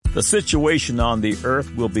The situation on the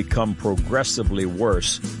earth will become progressively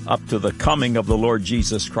worse up to the coming of the Lord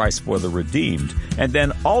Jesus Christ for the redeemed, and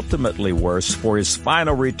then ultimately worse for his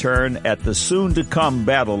final return at the soon-to-come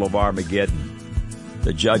Battle of Armageddon.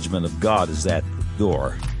 The judgment of God is at the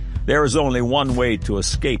door. There is only one way to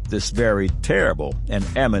escape this very terrible and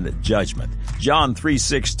imminent judgment. John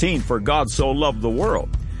 3:16, "For God so loved the world,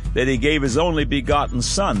 that he gave his only begotten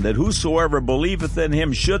Son, that whosoever believeth in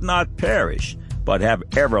him should not perish, but have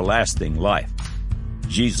everlasting life."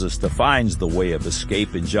 Jesus defines the way of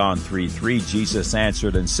escape in John 3:3. Jesus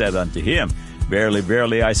answered and said unto him, "Verily,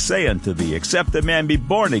 verily, I say unto thee, except a man be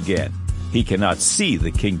born again, he cannot see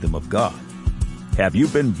the kingdom of God." Have you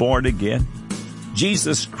been born again?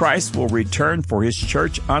 Jesus Christ will return for his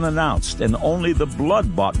church unannounced, and only the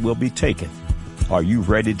blood-bought will be taken. Are you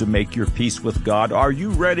ready to make your peace with God? Are you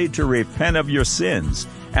ready to repent of your sins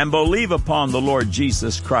and believe upon the Lord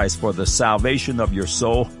Jesus Christ for the salvation of your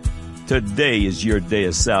soul? Today is your day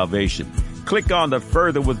of salvation. Click on the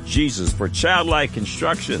Further with Jesus for childlike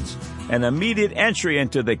instructions and immediate entry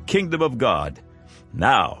into the kingdom of God.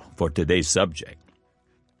 Now for today's subject.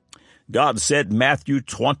 God said, Matthew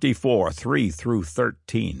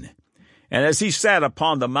 24:3-13. And as he sat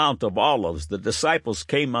upon the Mount of Olives, the disciples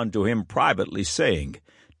came unto him privately, saying,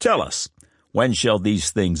 Tell us, when shall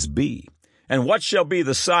these things be? And what shall be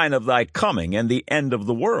the sign of thy coming and the end of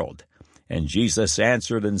the world? And Jesus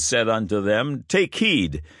answered and said unto them, Take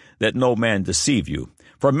heed that no man deceive you.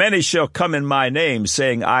 For many shall come in my name,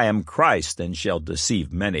 saying, I am Christ, and shall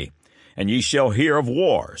deceive many. And ye shall hear of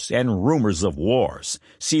wars and rumors of wars.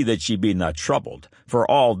 See that ye be not troubled, for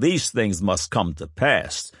all these things must come to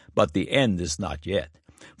pass, but the end is not yet.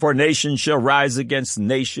 For nation shall rise against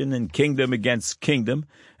nation, and kingdom against kingdom,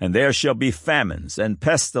 and there shall be famines and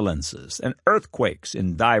pestilences and earthquakes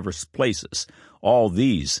in divers places. All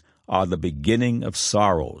these are the beginning of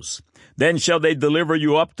sorrows. Then shall they deliver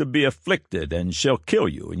you up to be afflicted, and shall kill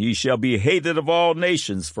you, and ye shall be hated of all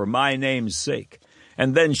nations for my name's sake.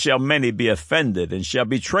 And then shall many be offended, and shall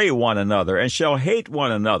betray one another, and shall hate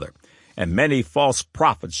one another. And many false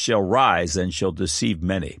prophets shall rise, and shall deceive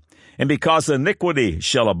many. And because iniquity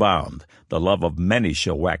shall abound, the love of many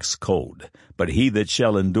shall wax cold. But he that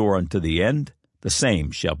shall endure unto the end, the same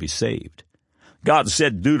shall be saved. God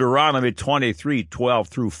said, Deuteronomy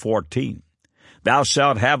 23:12-14, Thou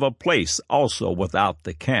shalt have a place also without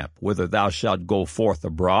the camp, whither thou shalt go forth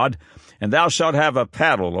abroad, and thou shalt have a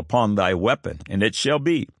paddle upon thy weapon. And it shall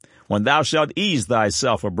be, when thou shalt ease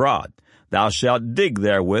thyself abroad, thou shalt dig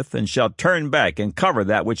therewith, and shalt turn back, and cover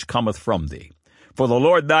that which cometh from thee. For the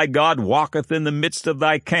Lord thy God walketh in the midst of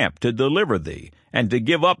thy camp, to deliver thee, and to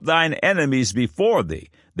give up thine enemies before thee.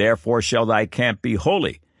 Therefore shall thy camp be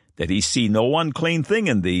holy, that he see no unclean thing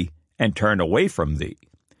in thee, and turn away from thee.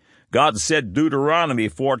 God said, Deuteronomy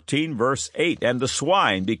 14:8, And the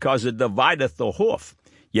swine, because it divideth the hoof,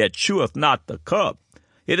 yet cheweth not the cub,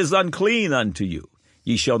 it is unclean unto you.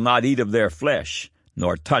 Ye shall not eat of their flesh,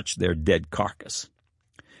 nor touch their dead carcass.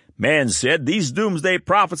 Man said, These doomsday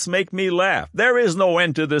prophets make me laugh. There is no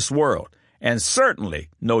end to this world, and certainly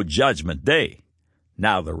no judgment day.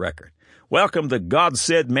 Now the record. Welcome to God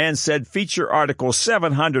Said, Man Said feature article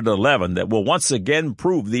 711 that will once again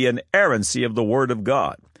prove the inerrancy of the Word of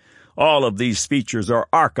God. All of these features are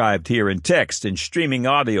archived here in text and streaming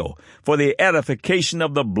audio for the edification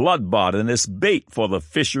of the blood-bought and as bait for the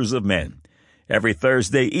fishers of men. Every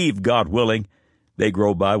Thursday eve, God willing, they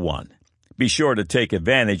grow by one. Be sure to take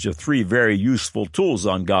advantage of 3 very useful tools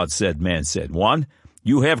on God Said, Man Said. 1,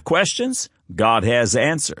 you have questions? God has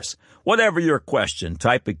answers. Whatever your question,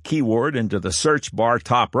 type a keyword into the search bar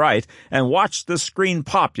top right and watch the screen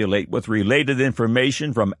populate with related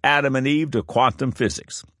information from Adam and Eve to quantum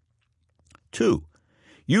physics. 2,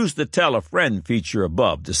 use the Tell a Friend feature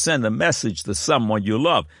above to send a message to someone you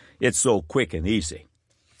love. It's so quick and easy.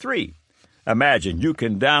 3, imagine you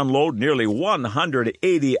can download nearly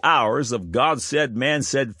 180 hours of God Said, Man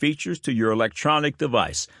Said features to your electronic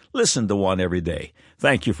device. Listen to one every day.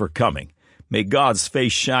 Thank you for coming. May God's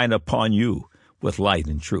face shine upon you with light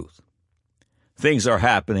and truth. Things are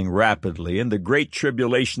happening rapidly, and the great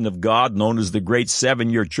tribulation of God, known as the Great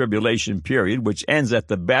 7-Year Tribulation Period, which ends at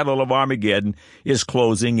the Battle of Armageddon, is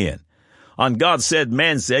closing in. On God Said,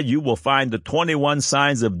 Man Said, you will find the 21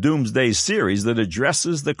 Signs of Doomsday series that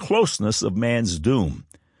addresses the closeness of man's doom.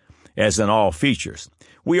 As in all features,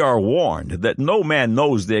 we are warned that no man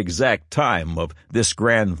knows the exact time of this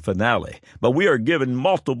grand finale, but we are given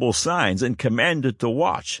multiple signs and commanded to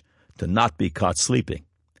watch, to not be caught sleeping.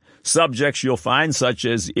 Subjects you'll find such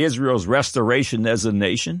as Israel's restoration as a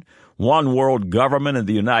nation, one world government in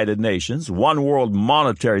the United Nations, one world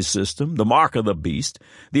monetary system, the mark of the beast,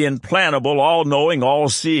 the implantable, all-knowing,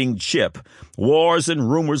 all-seeing chip, wars and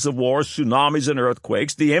rumors of wars, tsunamis and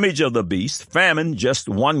earthquakes, the image of the beast, famine just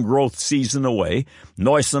one growth season away,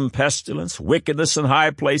 noisome pestilence, wickedness in high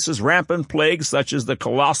places, rampant plagues such as the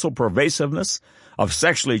colossal pervasiveness of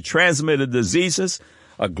sexually transmitted diseases,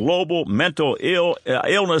 a global mental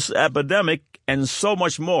illness epidemic, and so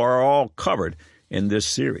much more are all covered in this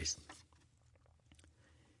series.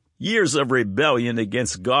 Years of rebellion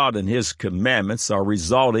against God and His commandments are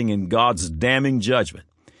resulting in God's damning judgment.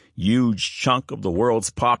 Huge chunk of the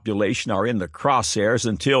world's population are in the crosshairs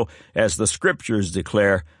until, as the Scriptures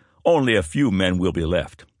declare, only a few men will be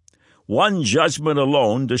left. One judgment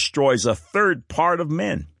alone destroys a third part of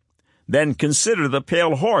men. Then consider the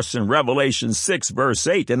pale horse in Revelation 6, verse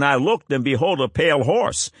 8. And I looked, and behold, a pale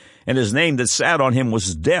horse, and his name that sat on him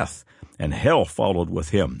was Death, and hell followed with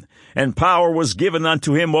him. And power was given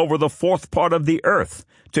unto him over the fourth part of the earth,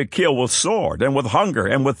 to kill with sword, and with hunger,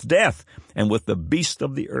 and with death, and with the beast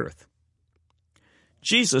of the earth.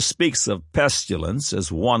 Jesus speaks of pestilence as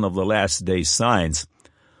one of the last day signs.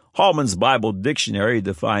 Holman's Bible Dictionary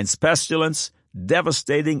defines pestilence,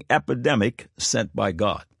 devastating epidemic sent by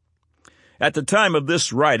God. At the time of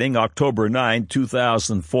this writing, October 9,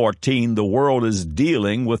 2014, the world is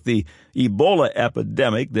dealing with the Ebola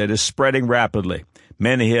epidemic that is spreading rapidly.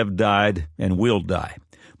 Many have died and will die.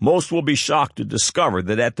 Most will be shocked to discover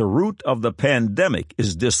that at the root of the pandemic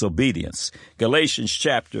is disobedience. Galatians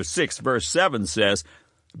chapter 6, verse 7 says,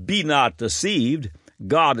 "Be not deceived,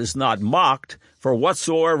 God is not mocked, for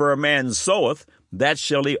whatsoever a man soweth, that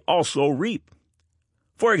shall he also reap."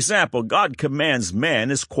 For example, God commands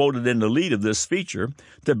man, as quoted in the lead of this feature,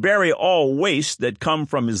 to bury all waste that come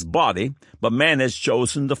from his body, but man has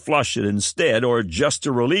chosen to flush it instead, or just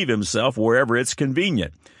to relieve himself wherever it's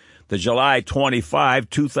convenient. The July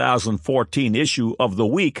 25, 2014 issue of The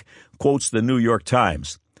Week quotes the New York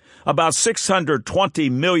Times. About 620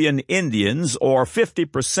 million Indians, or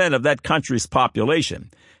 50% of that country's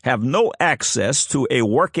population, have no access to a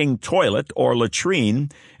working toilet or latrine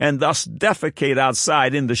and thus defecate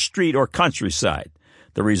outside in the street or countryside.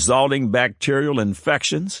 The resulting bacterial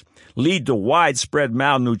infections lead to widespread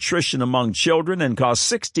malnutrition among children and cause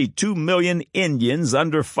 62 million Indians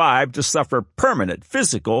under 5 to suffer permanent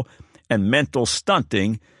physical and mental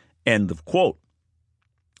stunting. End of quote.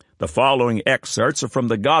 The following excerpts are from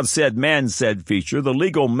the God Said, Man Said feature, The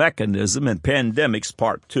Legal Mechanism in Pandemics,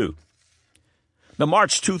 Part 2. The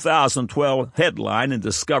March 2012 headline in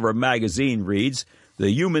Discover magazine reads,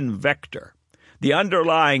 "The Human Vector." The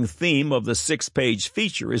underlying theme of the 6-page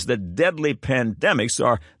feature is that deadly pandemics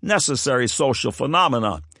are necessary social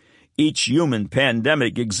phenomena. Each human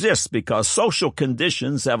pandemic exists because social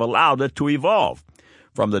conditions have allowed it to evolve.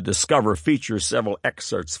 From the Discover feature, several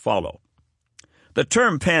excerpts follow. The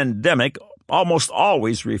term pandemic almost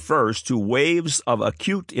always refers to waves of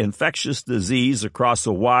acute infectious disease across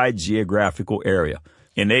a wide geographical area.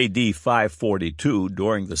 In AD 542,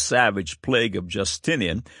 during the savage plague of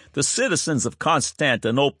Justinian, the citizens of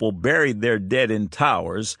Constantinople buried their dead in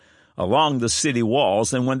towers along the city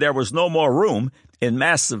walls, and when there was no more room, in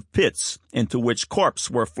massive pits into which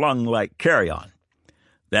corpses were flung like carrion.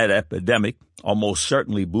 That epidemic, almost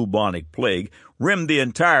certainly bubonic plague, rimmed the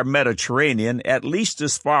entire Mediterranean at least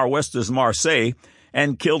as far west as Marseille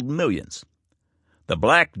and killed millions. The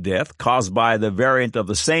Black Death, caused by the variant of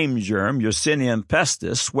the same germ, Yersinia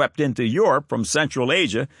pestis, swept into Europe from Central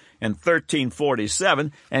Asia in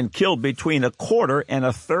 1347 and killed between a quarter and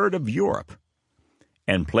a third of Europe.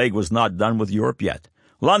 And plague was not done with Europe yet.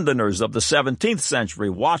 Londoners of the 17th century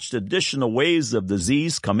watched additional waves of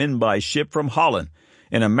disease come in by ship from Holland.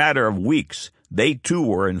 In a matter of weeks, they too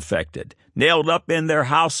were infected, nailed up in their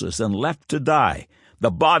houses and left to die.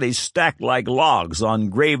 The bodies, stacked like logs on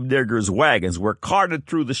gravediggers' wagons, were carted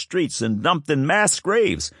through the streets and dumped in mass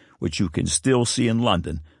graves, which you can still see in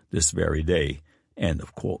London this very day. End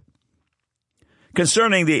of quote.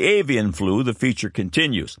 Concerning the avian flu, the feature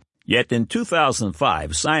continues. Yet in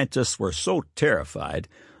 2005, scientists were so terrified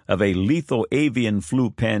of a lethal avian flu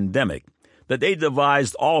pandemic that they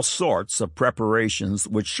devised all sorts of preparations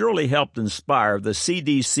which surely helped inspire the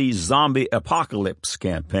CDC Zombie Apocalypse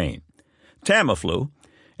campaign. Tamiflu,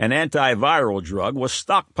 an antiviral drug, was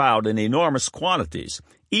stockpiled in enormous quantities,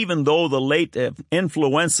 even though the late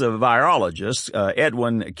influenza virologist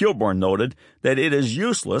Edwin Kilbourne noted that it is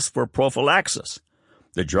useless for prophylaxis.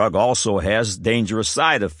 The drug also has dangerous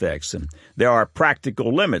side effects, and there are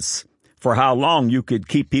practical limits for how long you could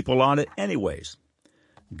keep people on it anyways.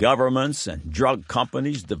 Governments and drug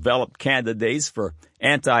companies developed candidates for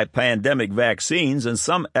anti-pandemic vaccines, and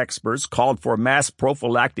some experts called for mass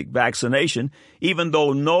prophylactic vaccination, even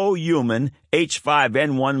though no human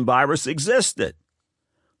H5N1 virus existed.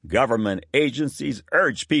 Government agencies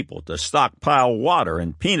urged people to stockpile water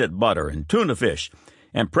and peanut butter and tuna fish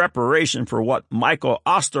in preparation for what Michael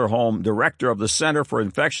Osterholm, director of the Center for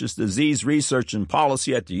Infectious Disease Research and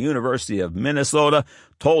Policy at the University of Minnesota,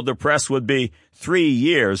 told the press would be 3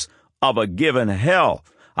 years of a given hell.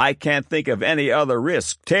 I can't think of any other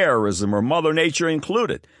risk, terrorism or Mother Nature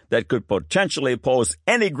included, that could potentially pose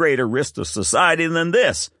any greater risk to society than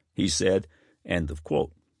this, he said. End of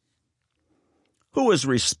quote. Who is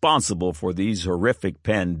responsible for these horrific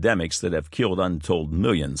pandemics that have killed untold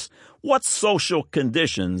millions? What social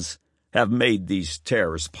conditions have made these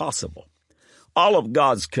terrors possible? All of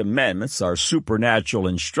God's commandments are supernatural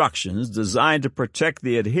instructions designed to protect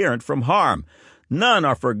the adherent from harm. None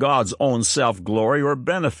are for God's own self-glory or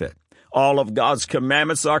benefit. All of God's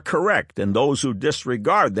commandments are correct, and those who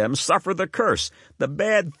disregard them suffer the curse, the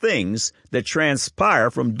bad things that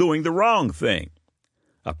transpire from doing the wrong thing.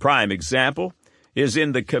 A prime example is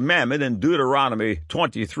in the commandment in Deuteronomy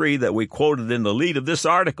 23 that we quoted in the lead of this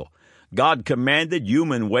article. God commanded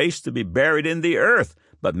human waste to be buried in the earth,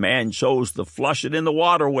 but man chose to flush it in the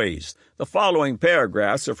waterways. The following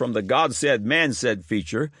paragraphs are from the God Said, Man Said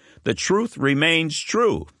feature. The truth remains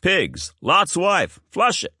true. Pigs, Lot's wife,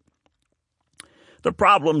 flush it. The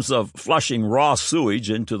problems of flushing raw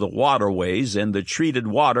sewage into the waterways and the treated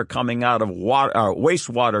water coming out of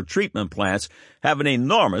wastewater treatment plants have an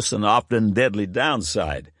enormous and often deadly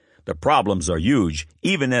downside. The problems are huge,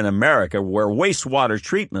 even in America, where wastewater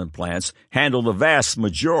treatment plants handle the vast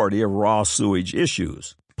majority of raw sewage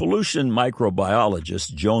issues. Pollution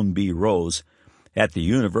microbiologist Joan B. Rose at the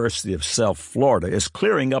University of South Florida is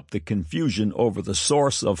clearing up the confusion over the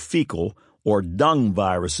source of fecal or dung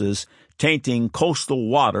viruses tainting coastal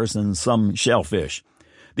waters and some shellfish.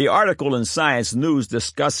 The article in Science News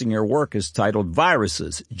discussing her work is titled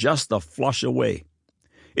Viruses, Just a Flush Away.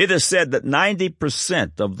 It is said that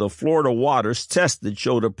 90% of the Florida waters tested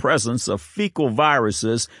show the presence of fecal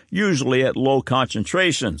viruses, usually at low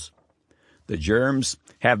concentrations. The germs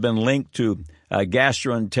have been linked to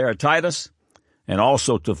gastroenteritis and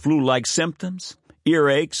also to flu-like symptoms,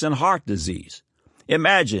 earaches, and heart disease.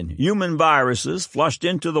 Imagine human viruses flushed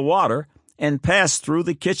into the water and passed through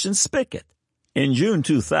the kitchen spigot. In June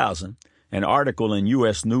 2000, an article in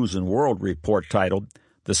U.S. News & World Report titled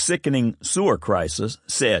The Sickening Sewer Crisis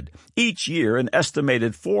said, each year an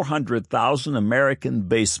estimated 400,000 American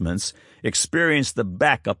basements experience the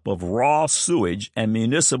backup of raw sewage, and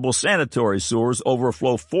municipal sanitary sewers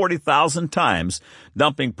overflow 40,000 times,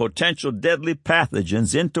 dumping potential deadly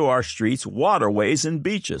pathogens into our streets, waterways, and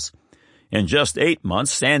beaches. In just 8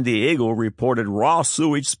 months, San Diego reported raw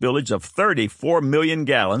sewage spillage of 34 million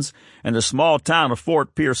gallons, and the small town of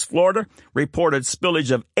Fort Pierce, Florida, reported spillage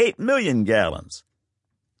of 8 million gallons.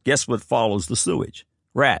 Guess what follows the sewage?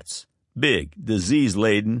 Rats. Big,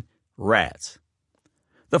 disease-laden rats.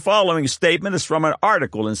 The following statement is from an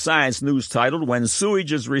article in Science News titled, When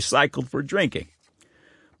Sewage is Recycled for Drinking.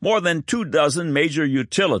 More than 24 major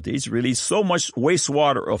utilities release so much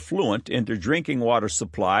wastewater effluent into drinking water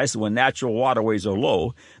supplies when natural waterways are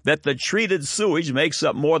low that the treated sewage makes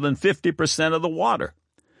up more than 50% of the water.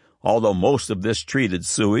 Although most of this treated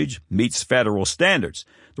sewage meets federal standards,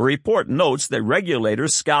 the report notes that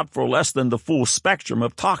regulators scout for less than the full spectrum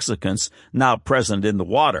of toxicants now present in the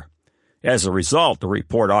water. As a result, the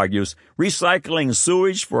report argues, recycling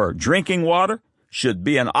sewage for drinking water should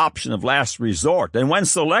be an option of last resort, and when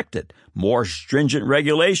selected, more stringent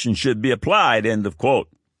regulation should be applied, end of quote.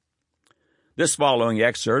 This following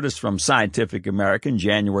excerpt is from Scientific American,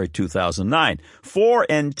 January 2009. 4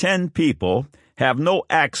 in 10 people have no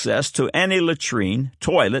access to any latrine,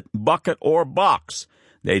 toilet, bucket, or box.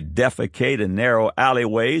 They defecate in narrow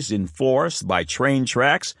alleyways, in forests, by train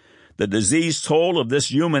tracks. The disease toll of this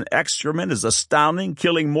human excrement is astounding,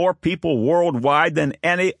 killing more people worldwide than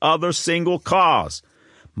any other single cause.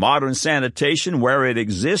 Modern sanitation, where it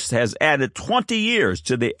exists, has added 20 years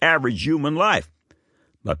to the average human life.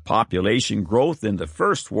 But population growth in the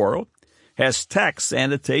first world has taxed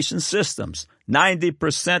sanitation systems.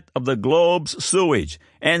 90% of the globe's sewage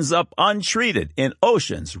ends up untreated in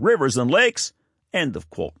oceans, rivers, and lakes. End of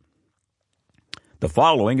quote. The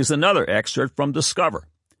following is another excerpt from Discover.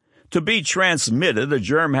 To be transmitted, a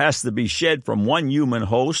germ has to be shed from one human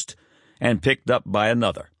host and picked up by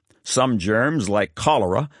another. Some germs, like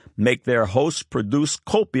cholera, make their hosts produce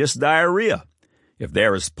copious diarrhea. If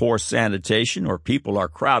there is poor sanitation or people are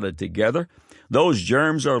crowded together, those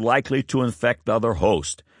germs are likely to infect other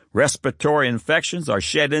hosts. Respiratory infections are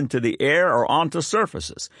shed into the air or onto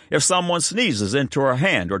surfaces. If someone sneezes into her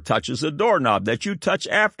hand or touches a doorknob that you touch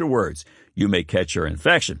afterwards, you may catch your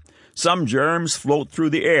infection. Some germs float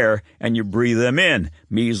through the air and you breathe them in.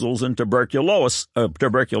 Measles and tuberculosis,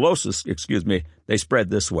 they spread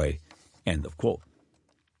this way. End of quote.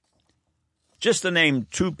 Just to name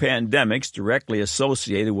two pandemics directly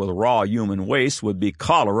associated with raw human waste would be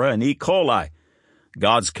cholera and E. coli.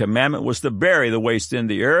 God's commandment was to bury the waste in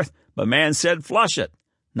the earth, but man said flush it.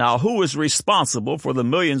 Now, who is responsible for the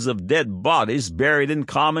millions of dead bodies buried in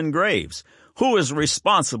common graves? Who is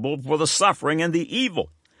responsible for the suffering and the evil?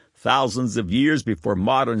 Thousands of years before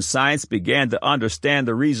modern science began to understand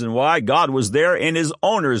the reason why, God was there in his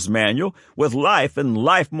owner's manual with life and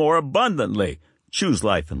life more abundantly. Choose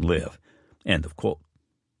life and live. End of quote.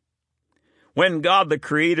 When God, the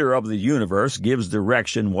creator of the universe, gives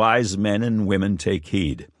direction, wise men and women take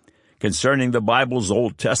heed. Concerning the Bible's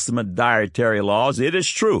Old Testament dietary laws, it is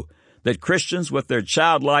true that Christians with their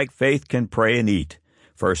childlike faith can pray and eat.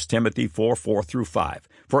 1 Timothy 4:4-5.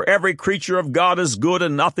 For every creature of God is good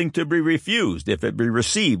and nothing to be refused, if it be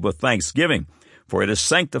received with thanksgiving, for it is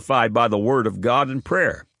sanctified by the word of God and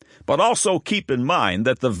prayer. But also keep in mind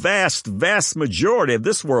that the vast majority of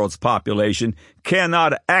this world's population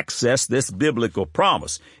cannot access this biblical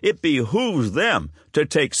promise. It behooves them to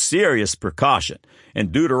take serious precaution.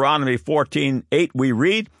 In Deuteronomy 14:8 we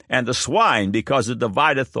read, And the swine, because it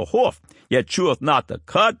divideth the hoof, yet cheweth not the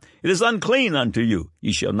cud, it is unclean unto you.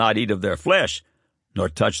 Ye shall not eat of their flesh, nor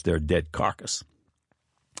touch their dead carcass.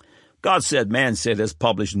 God Said, Man Said has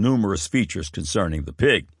published numerous features concerning the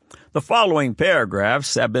pig. The following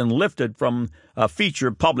paragraphs have been lifted from a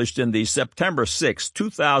feature published in the September 6,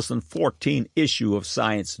 2014 issue of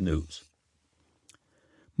Science News.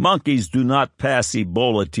 Monkeys do not pass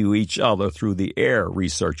Ebola to each other through the air,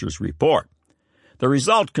 researchers report. The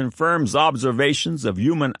result confirms observations of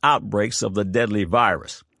human outbreaks of the deadly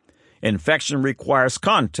virus. Infection requires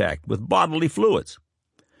contact with bodily fluids.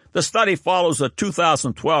 The study follows a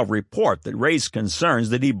 2012 report that raised concerns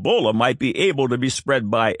that Ebola might be able to be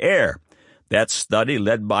spread by air. That study,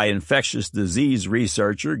 led by infectious disease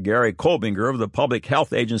researcher Gary Kobinger of the Public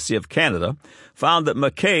Health Agency of Canada, found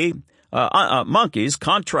that monkeys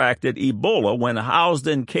contracted Ebola when housed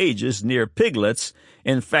in cages near piglets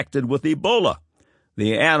infected with Ebola.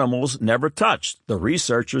 The animals never touched. The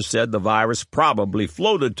researchers said the virus probably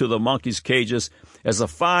floated to the monkeys' cages as a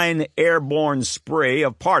fine airborne spray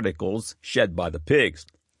of particles shed by the pigs.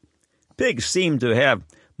 Pigs seem to have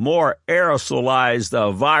more aerosolized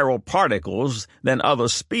viral particles than other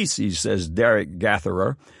species, says Derek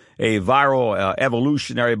Gatherer, a viral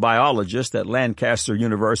evolutionary biologist at Lancaster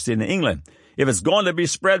University in England. If it's going to be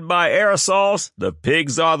spread by aerosols, the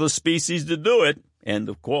pigs are the species to do it. End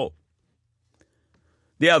of quote.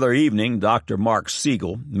 The other evening, Dr. Mark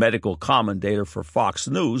Siegel, medical commentator for Fox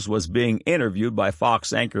News, was being interviewed by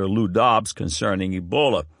Fox anchor Lou Dobbs concerning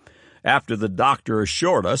Ebola. After the doctor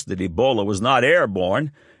assured us that Ebola was not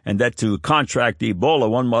airborne and that to contract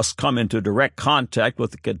Ebola one must come into direct contact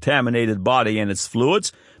with the contaminated body and its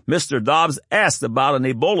fluids, Mr. Dobbs asked about an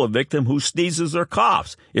Ebola victim who sneezes or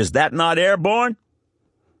coughs. Is that not airborne?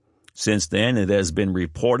 Since then, it has been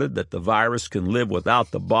reported that the virus can live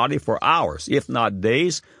without the body for hours, if not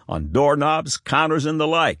days, on doorknobs, counters, and the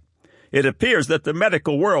like. It appears that the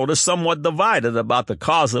medical world is somewhat divided about the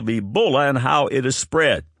cause of Ebola and how it is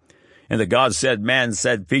spread. In the God Said, Man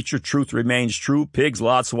Said feature, Truth Remains True, Pigs,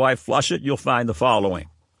 Lot's Wife, Flush It, you'll find the following.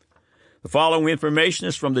 The following information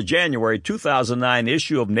is from the January 2009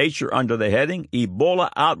 issue of Nature under the heading, Ebola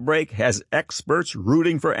Outbreak Has Experts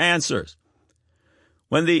Rooting for Answers.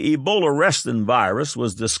 When the Ebola restin virus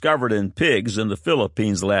was discovered in pigs in the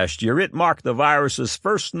Philippines last year, it marked the virus's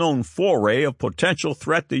first known foray of potential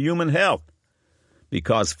threat to human health.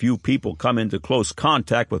 Because few people come into close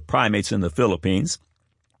contact with primates in the Philippines,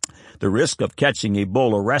 the risk of catching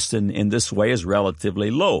Ebola restin in this way is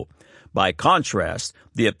relatively low. By contrast,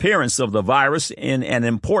 the appearance of the virus in an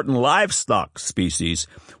important livestock species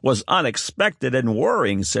was unexpected and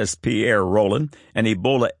worrying, says Pierre Rowland, an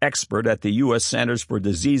Ebola expert at the U.S. Centers for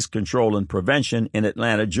Disease Control and Prevention in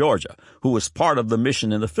Atlanta, Georgia, who was part of the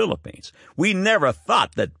mission in the Philippines. We never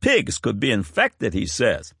thought that pigs could be infected, he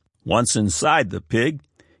says. Once inside the pig,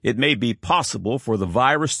 it may be possible for the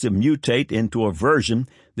virus to mutate into a version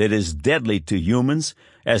that is deadly to humans,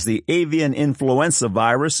 as the avian influenza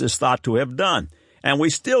virus is thought to have done. And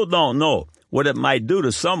we still don't know what it might do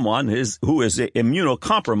to someone who is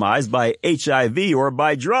immunocompromised by HIV or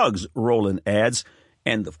by drugs, Rowland adds.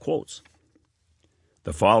 End of quotes.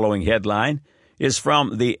 The following headline is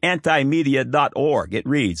from the antimedia.org. It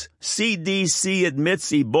reads, CDC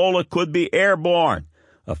admits Ebola could be airborne.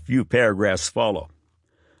 A few paragraphs follow.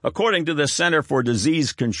 According to the Center for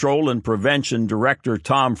Disease Control and Prevention Director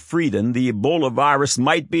Tom Frieden, the Ebola virus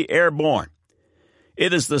might be airborne.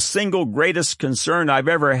 It is the single greatest concern I've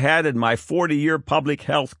ever had in my 40-year public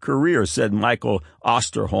health career, said Michael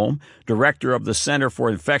Osterholm, director of the Center for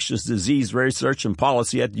Infectious Disease Research and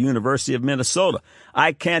Policy at the University of Minnesota.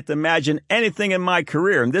 I can't imagine anything in my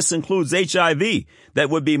career, and this includes HIV, that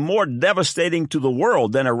would be more devastating to the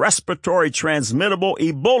world than a respiratory transmittable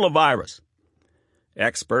Ebola virus.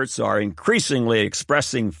 Experts are increasingly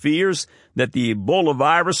expressing fears that the Ebola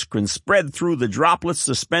virus can spread through the droplets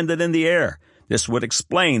suspended in the air. This would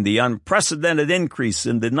explain the unprecedented increase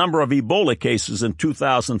in the number of Ebola cases in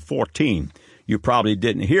 2014. You probably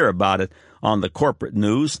didn't hear about it on the corporate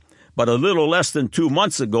news, but a little less than 2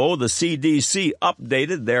 months ago, the CDC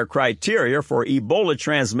updated their criteria for Ebola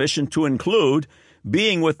transmission to include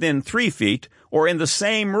being within 3 feet or in the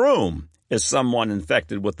same room as someone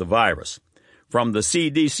infected with the virus. From the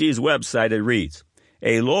CDC's website, it reads,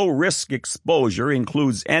 a low-risk exposure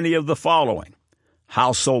includes any of the following: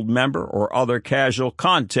 household member or other casual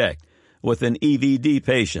contact with an EVD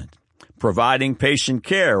patient, providing patient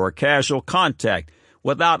care or casual contact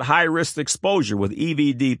without high-risk exposure with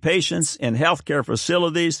EVD patients in healthcare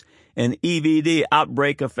facilities in EVD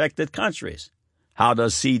outbreak-affected countries. How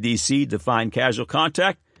does CDC define casual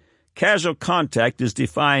contact? Casual contact is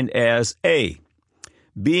defined as A,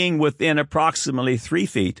 being within approximately 3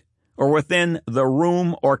 feet or within the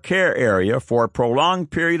room or care area for a prolonged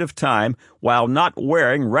period of time while not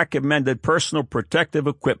wearing recommended personal protective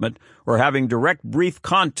equipment or having direct brief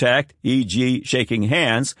contact, e.g. shaking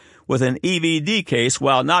hands, with an EVD case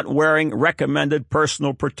while not wearing recommended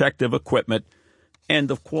personal protective equipment.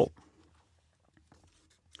 End of quote.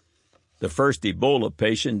 The first Ebola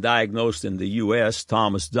patient diagnosed in the U.S.,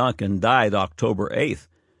 Thomas Duncan, died October 8th.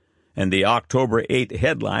 And the October 8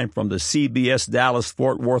 headline from the CBS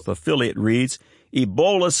Dallas-Fort Worth affiliate reads,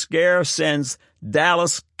 Ebola scare sends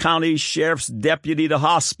Dallas County Sheriff's deputy to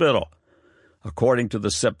hospital. According to the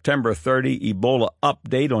September 30 Ebola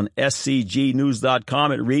update on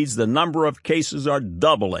scgnews.com, it reads, the number of cases are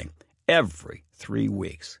doubling every 3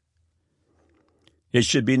 weeks. It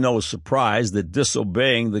should be no surprise that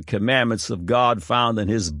disobeying the commandments of God found in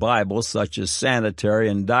His Bible, such as sanitary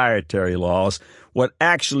and dietary laws, would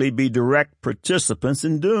actually be direct participants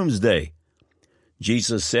in doomsday.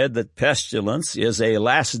 Jesus said that pestilence is a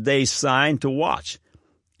last-day sign to watch.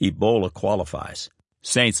 Ebola qualifies.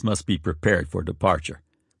 Saints must be prepared for departure.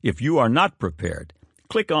 If you are not prepared,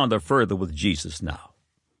 click on the Further with Jesus now.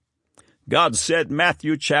 God said,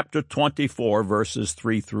 Matthew chapter 24, verses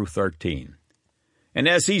 3 through 13. And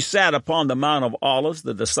as he sat upon the Mount of Olives,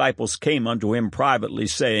 the disciples came unto him privately,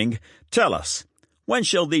 saying, Tell us, when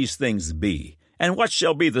shall these things be? And what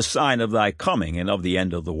shall be the sign of thy coming and of the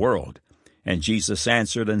end of the world? And Jesus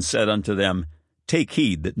answered and said unto them, Take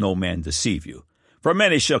heed that no man deceive you. For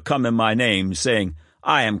many shall come in my name, saying,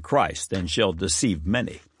 I am Christ, and shall deceive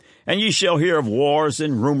many. And ye shall hear of wars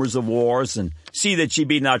and rumors of wars, and see that ye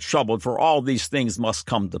be not troubled, for all these things must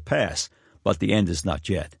come to pass, but the end is not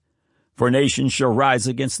yet. For nation shall rise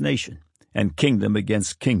against nation, and kingdom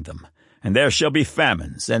against kingdom. And there shall be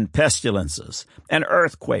famines, and pestilences, and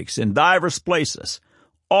earthquakes in divers places.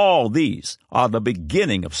 All these are the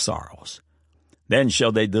beginning of sorrows. Then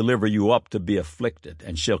shall they deliver you up to be afflicted,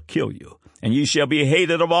 and shall kill you. And ye shall be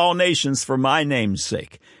hated of all nations for my name's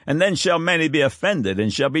sake. And then shall many be offended,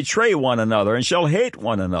 and shall betray one another, and shall hate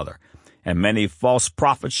one another. And many false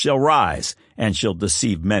prophets shall rise, and shall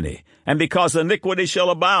deceive many. And because iniquity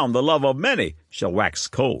shall abound, the love of many shall wax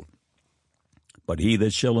cold. But he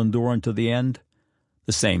that shall endure unto the end,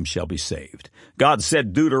 the same shall be saved. God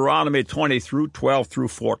said, Deuteronomy 20:12 through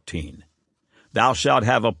 14. Thou shalt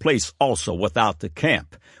have a place also without the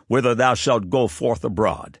camp, whither thou shalt go forth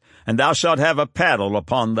abroad. And thou shalt have a paddle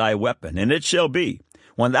upon thy weapon. And it shall be,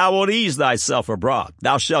 when thou wilt ease thyself abroad,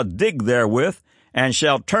 thou shalt dig therewith, and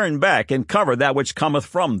shalt turn back and cover that which cometh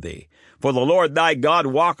from thee. For the Lord thy God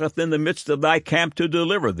walketh in the midst of thy camp to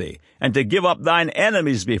deliver thee, and to give up thine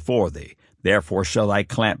enemies before thee. Therefore shall thy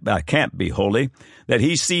camp be holy, that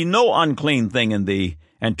he see no unclean thing in thee,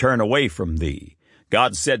 and turn away from thee.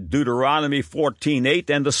 God said, Deuteronomy 14:8,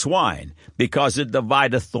 and the swine, because it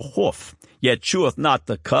divideth the hoof, yet cheweth not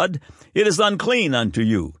the cud, it is unclean unto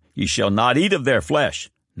you. Ye shall not eat of their flesh,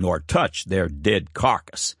 nor touch their dead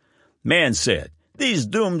carcass. Man said, These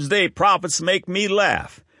doomsday prophets make me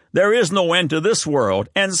laugh. There is no end to this world,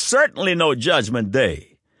 and certainly no judgment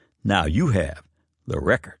day. Now you have the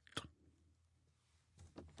record.